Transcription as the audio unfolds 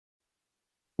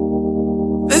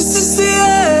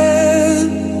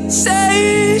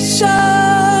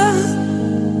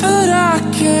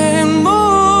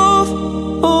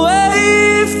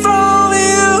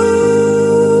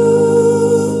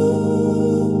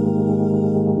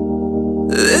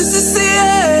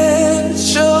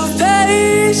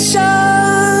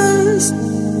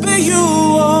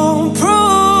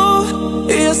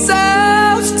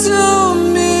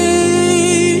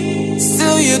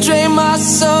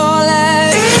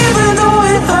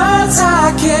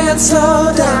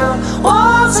slow down.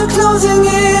 Walls are closing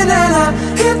in and I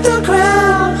hit the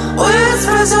ground.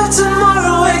 Whispers of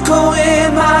tomorrow echo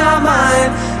in my mind.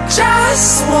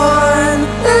 Just one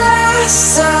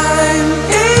last time.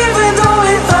 Even though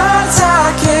it hurts,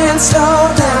 I can't slow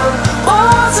down.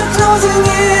 Walls are closing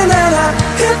in and I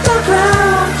hit the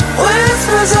ground.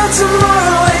 Whispers of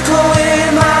tomorrow echo in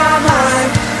my mind.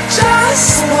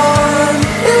 Just one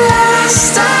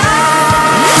last time.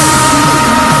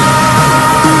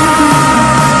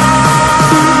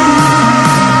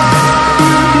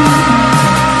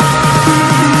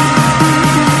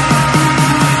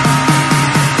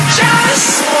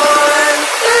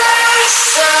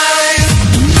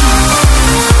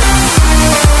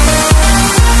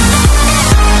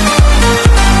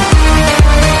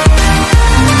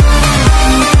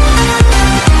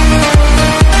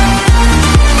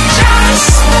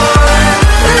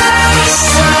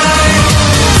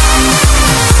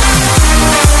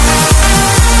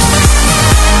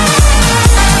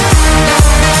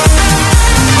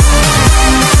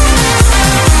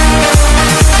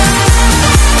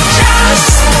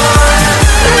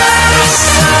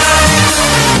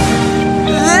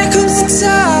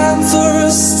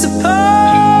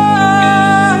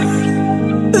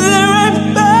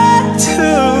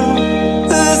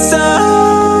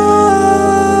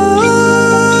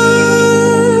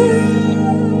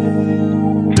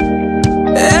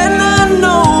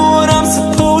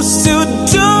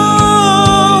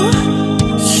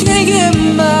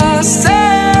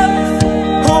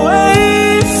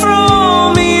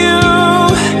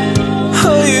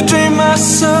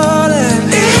 So